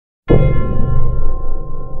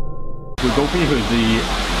to Gobi, who is the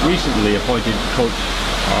recently appointed coach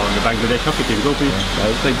of the Bangladesh hockey team. Gobi,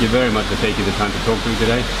 thank you very much for taking the time to talk to me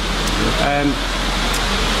today.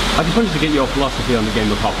 I just wanted to get your philosophy on the game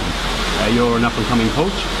of hockey. You're an up-and-coming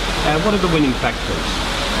coach. What are the winning factors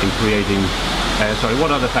in creating?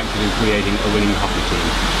 What are the factors in creating a winning hockey team?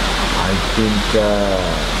 I think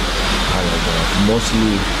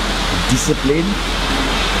mostly discipline.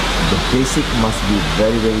 The basic must be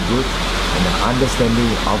very, very good, and the understanding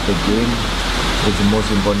of the game is the most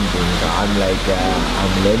important thing. I'm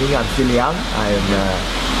learning. I'm still young. I'm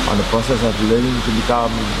on the process of learning to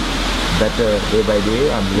become better day by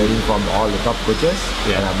day. I'm learning from all the top coaches,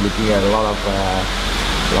 and I'm looking at a lot of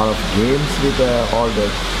games with all the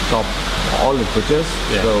coaches,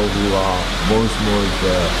 so who are most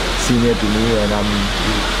senior to me, and I'm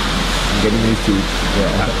getting used to it.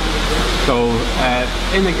 So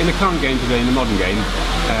in the current game today, in the modern game,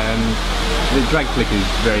 the drag flick is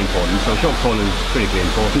very important. So short corner is critically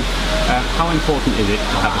important. How important is it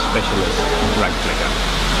to have a specialist drag flicker?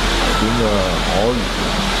 I think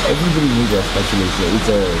everybody needs a specialist.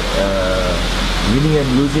 It's winning and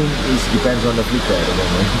losing depends on the flicker at the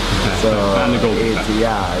moment. So and the goalkeeper.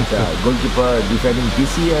 It's a goalkeeper defending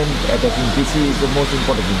PC and attacking PC is the most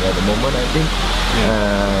important thing at the moment, I think.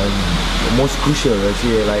 Most crucial,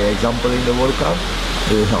 like example in the World Cup,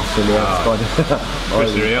 Australia scored. That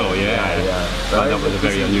was a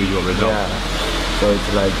very unusual result. So it's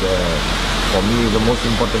like for me the most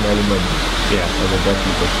important element. As a drag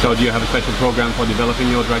flicker. So do you have a special program for developing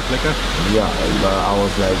your drag flicker? I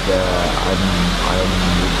was like I'm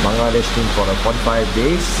Bangladesh team for 45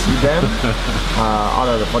 days with them. Out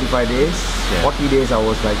of the 45 days, 40 days I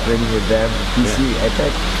was like training with them, PC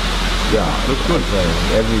attack. Looks good.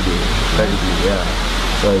 Every day, practically.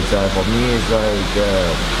 So it's for me it's like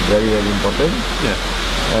very, very important.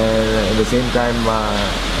 And at the same time,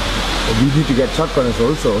 we need to get shot corners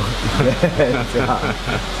also. Okay.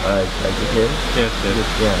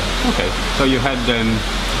 Okay. So you had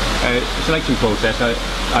selection process.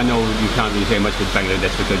 I know you can't really say much with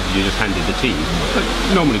Bangladesh because you just handed the team. But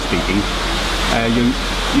normally speaking,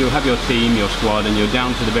 you have your team, your squad, and you're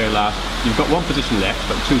down to the very last. You've got one position left,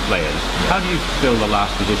 but two players. How do you fill the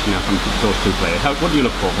last position out from those two players? What do you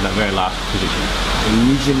look for that very last position?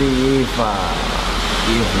 Usually, if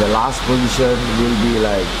the last position will be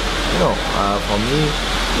like, for me,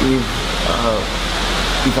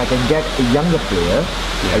 if I can get a younger player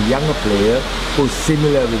who's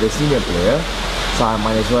similar with a senior player, so I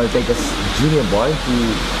might as well take a junior boy who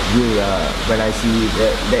will, when I see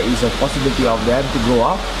there is a possibility of them to grow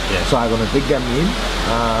up, so I'm going to take them in.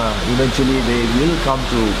 Eventually they will come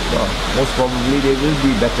to, most probably they will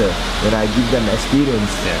be better when I give them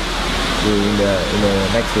experience in the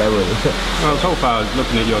next level. Well, so far,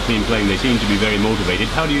 looking at your team playing, they seem to be very motivated.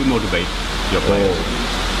 How do you motivate your players?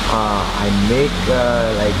 I make,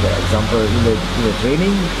 example, in the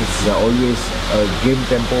training, it's always game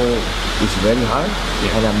tempo is very hard,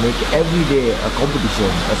 and I make every day a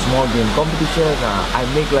competition, a small game competition. I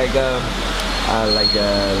make like a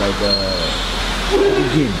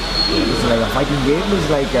game. It's like a fighting game. It's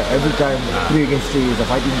like every time 3 against 3 is a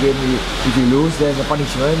fighting game. If you lose, there's a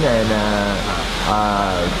punishment, and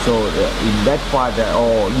so in that part,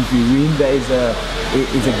 or if you win, there is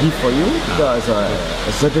it's a gift for you. Because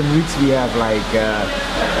certain weeks we have like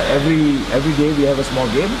every day we have a small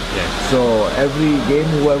game. So every game,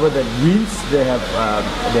 whoever that wins, they have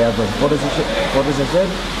a photo session,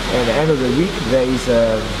 and at the end of the week there is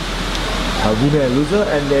a winner and loser,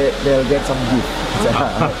 and they'll get some gift.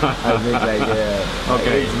 I think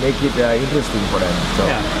make it interesting for them. So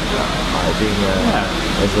I think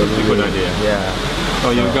that's a good idea.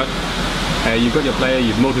 So you've got your player,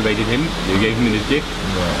 you've motivated him, you gave him his gift.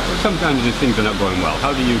 Sometimes if things are not going well,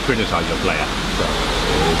 how do you criticize your player? So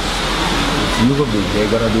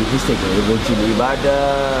they're gonna do mistakes eventually, but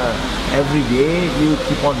every day you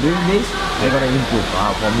keep on doing this, they're gonna improve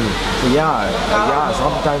for me. So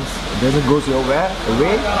sometimes it doesn't go your way,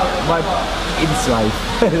 but it's life.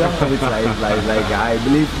 It's life. Like I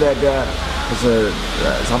believe that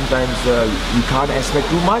sometimes you can't expect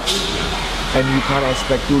too much, and you can't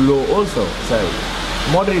expect too low also. So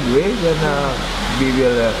moderate way, then we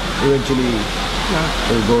will eventually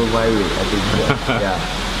go my way, I think.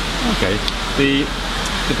 Okay. The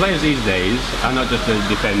players these days are not just a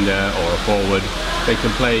defender or a forward. They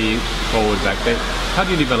can play forward, back. How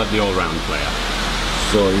do you develop the all-round player?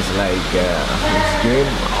 So it's like it's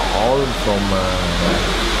game all from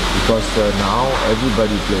because now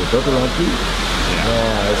everybody plays total hockey.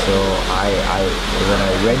 So I when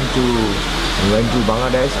I went to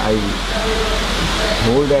Bangladesh, I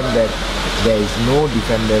told them that there is no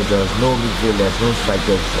defenders, there's no midfield, there's no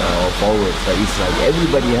strikers or forwards. It's like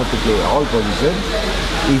everybody have to play all positions.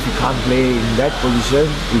 If you can't play in that position,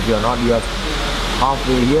 if you're not, you are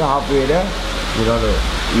halfway here, halfway there,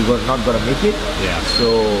 you're not gonna make it. Yeah. So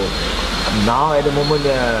now at the moment,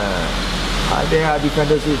 there are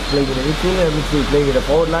defenders who is playing in the midfield, and midfield playing in the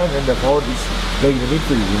forward line, and the forward is playing in the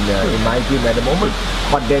midfield in my team at the moment.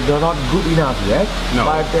 But they're not good enough yet. No.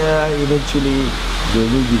 But eventually they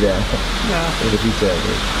will be there in the future.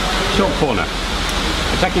 Short corner.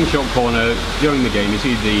 Attacking short corner during the game, you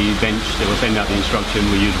see the bench, they will send out the instruction,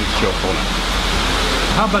 we use this short corner.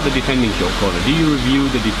 How about the defending short corner? Do you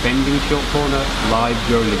review the defending short corner live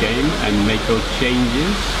during the game and make those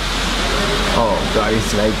changes? Oh,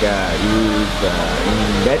 it's like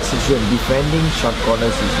in that situation, defending short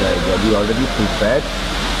corners is like we already prepared.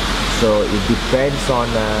 So it depends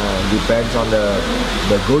on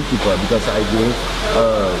the goalkeeper, because I gave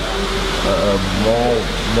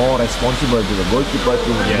more responsible to the goalkeeper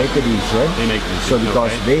to make a decision. They make the decision. So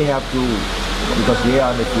because they have to, because they are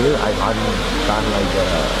on the field, I can't like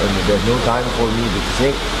there's no time for me to say.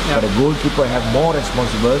 But the goalkeeper have more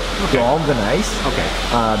responsible to organize. Okay.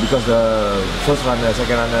 Because the first runner,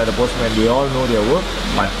 second runner, the postman, they all know their work.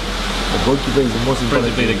 But the goalkeeper is the most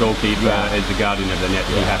important. Principally, the goalkeeper is the guardian of the net.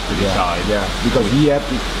 He has to decide. Yeah, because he have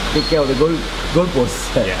to take care of the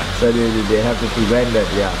goalposts. Yeah. So they have to prevent that.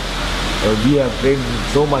 Yeah. We have trained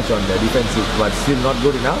so much on the defensive, but still not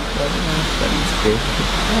good enough. That is okay.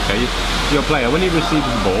 Okay. Your player, when he receives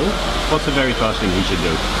the ball, what's the very first thing he should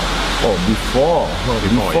do? Oh, before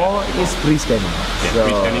is pre-scanning. Yeah, So,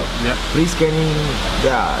 pre-scanning. Yeah. Pre-scanning.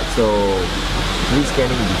 Yeah. So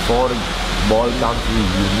pre-scanning before the ball comes, you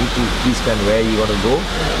need to pre-scan where you want to go.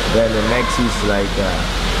 Then the next is like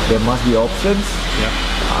there must be options. Yeah.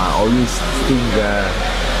 Always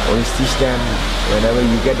teach them whenever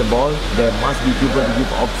you get the ball, there must be people to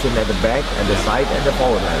give option at the back, at the side, and the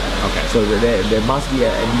forward line. Okay. So there must be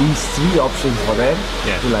at least 3 options for them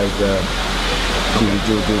to like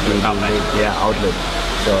outlet.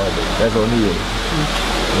 So that's the only way.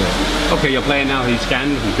 Yeah. Okay, your player now, he's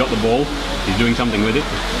scanned, he's got the ball, he's doing something with it,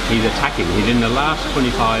 he's attacking, he's in the last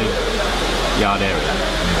 25-yard area.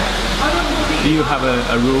 Do you have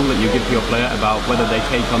a rule that you give to your player about whether they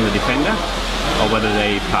take on the defender or whether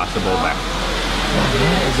they pass the ball back?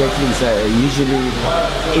 Exactly. So usually,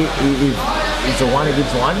 if it's a 1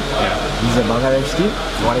 against 1, it's a Bangladesh team,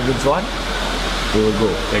 1 against 1, they will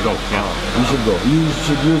go. They go, yeah. You should go. You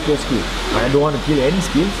should use your skill. I don't want to kill any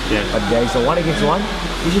skills, but there is a 1 against 1,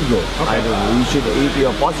 you should go. Okay. I don't know. You should, if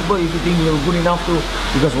you're possible, if you think you're good enough to,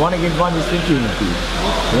 because 1 against 1 is 50 in team.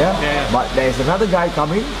 Yeah? But there is another guy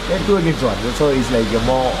coming, then 2 against 1. So it's like a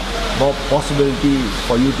more possibility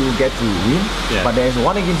for you to get to win. Yeah. But there is 1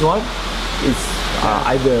 against 1, it's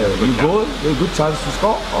either you go, a good chance to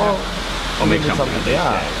score, or make something. You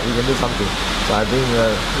can do something. So I think,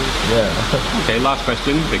 Okay, last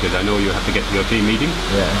question, because I know you have to get to your team meeting.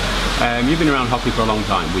 Yeah. You've been around hockey for a long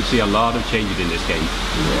time. We see a lot of changes in this game,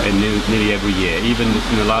 in nearly every year. Even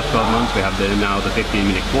in the last 12 months, we have now the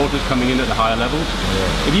 15-minute quarters coming in at the higher levels.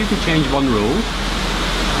 Yeah. If you could change one rule,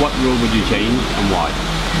 what rule would you change and why?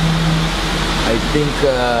 I think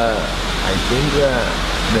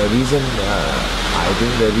the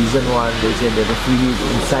reason one, they say that the free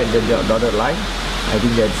inside the dotted line, I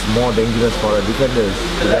think that's more dangerous for the defenders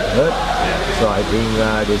to get hurt. So I think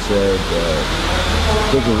they should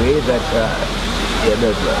take away that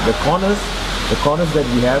the corners that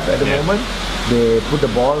we have at the moment, they put the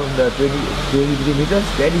ball on the 23 meters,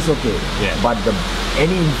 that is okay. Yeah. But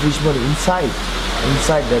any infringement inside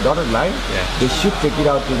the dotted line, they should take it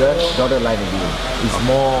out to the dotted line again. It's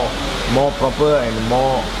more proper and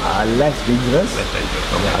less dangerous. I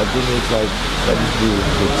think it's like that is good.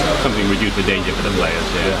 Something reduce the danger for the players.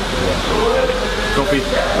 Gobi,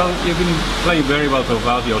 well, you've been playing very well so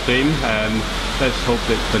far for your team. Let's hope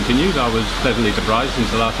that continues. I was pleasantly surprised since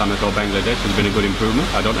the last time I saw Bangladesh. There's been a good improvement.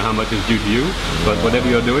 I don't know how much is due to you, but whatever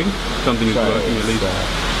you're doing, something is working at least.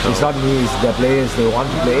 It's not me, it's the players, they want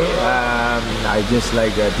to play. I just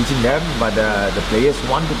like teaching them, but the players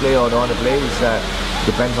want to play or don't want to play,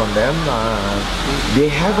 depends on them. They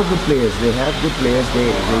have good players. They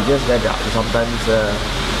just that sometimes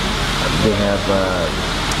they have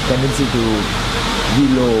tendency to be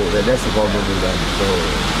low. That's the problem with them. So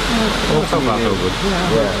So far so good.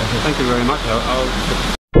 Yeah. Thank you very much.